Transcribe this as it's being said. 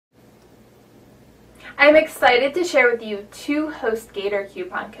I'm excited to share with you two Hostgator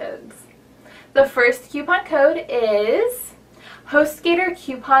coupon codes. The first coupon code is Hostgator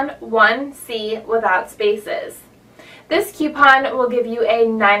Coupon 1C without spaces. This coupon will give you a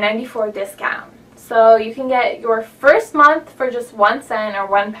 $9.94 discount. So you can get your first month for just 1 cent or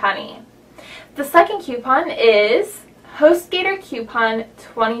 1 penny. The second coupon is Hostgator Coupon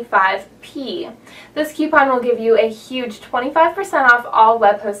 25P. This coupon will give you a huge 25% off all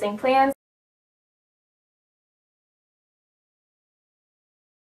web hosting plans.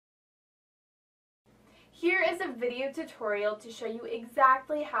 Here is a video tutorial to show you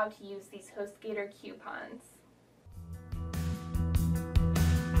exactly how to use these Hostgator coupons.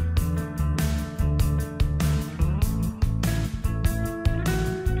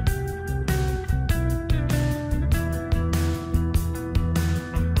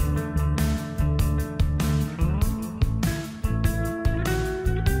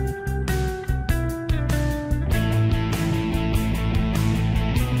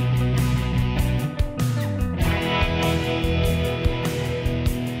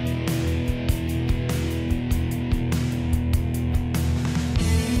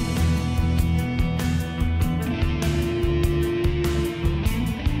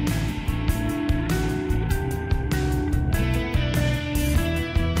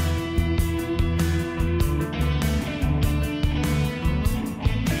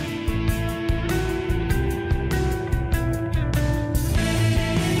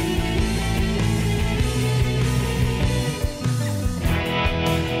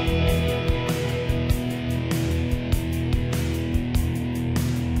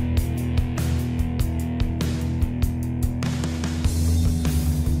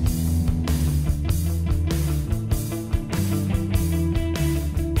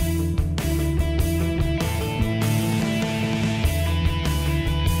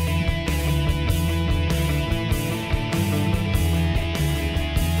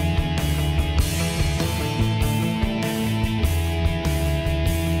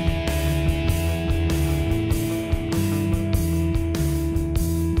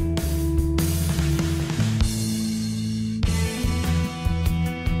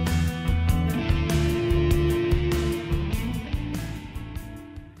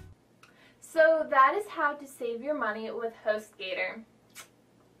 So that is how to save your money with Hostgator.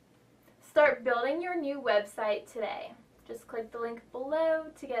 Start building your new website today. Just click the link below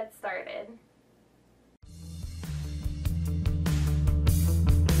to get started.